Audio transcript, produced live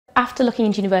After looking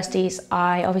into universities,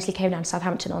 I obviously came down to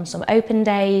Southampton on some open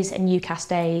days and UCAS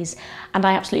days, and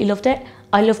I absolutely loved it.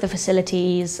 I love the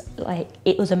facilities, like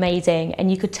it was amazing,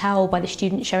 and you could tell by the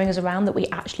students showing us around that we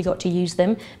actually got to use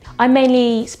them. I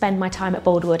mainly spend my time at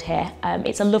Boulderwood here.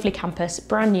 It's a lovely campus,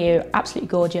 brand new, absolutely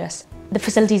gorgeous. The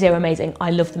facilities here are amazing.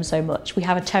 I love them so much. We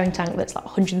have a towing tank that's like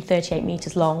 138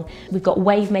 metres long. We've got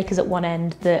wave makers at one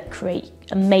end that create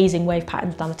amazing wave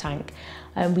patterns down the tank.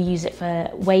 We use it for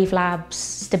wave labs,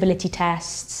 stability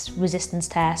tests, resistance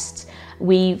tests.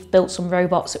 We've built some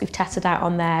robots that we've tested out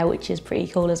on there, which is pretty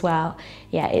cool as well.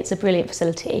 Yeah, it's a brilliant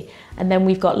facility. And then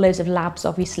we've got loads of labs,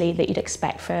 obviously, that you'd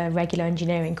expect for regular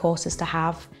engineering courses to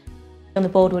have. On the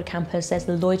Boulderwood campus, there's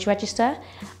the Lloyd's Register,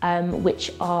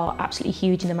 which are absolutely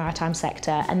huge in the maritime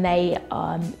sector, and they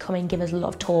come and give us a lot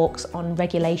of talks on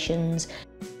regulations.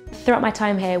 Throughout my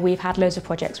time here, we've had loads of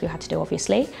projects we've had to do,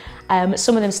 obviously.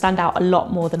 Some of them stand out a lot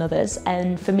more than others,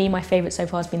 and for me, my favourite so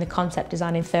far has been the concept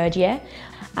design in third year.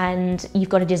 And you've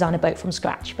got to design a boat from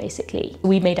scratch, basically.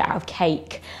 We made it out of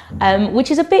cake,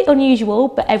 which is a bit unusual,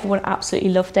 but everyone absolutely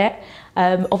loved it.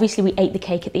 Obviously, we ate the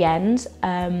cake at the end.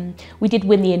 We did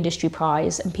win the industry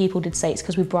prize, and people did say it's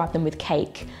because we bribed them with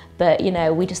cake. But, you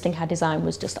know, we just think our design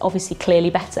was just obviously clearly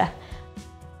better.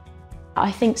 I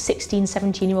think 16,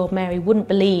 17-year-old Mary wouldn't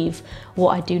believe what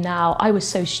I do now. I was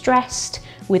so stressed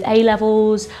with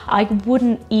A-levels. I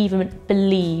wouldn't even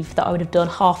believe that I would have done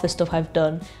half the stuff I've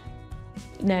done.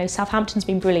 You know, Southampton's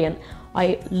been brilliant.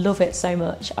 I love it so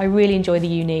much. I really enjoy the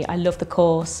uni, I love the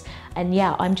course, and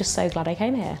yeah, I'm just so glad I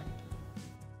came here.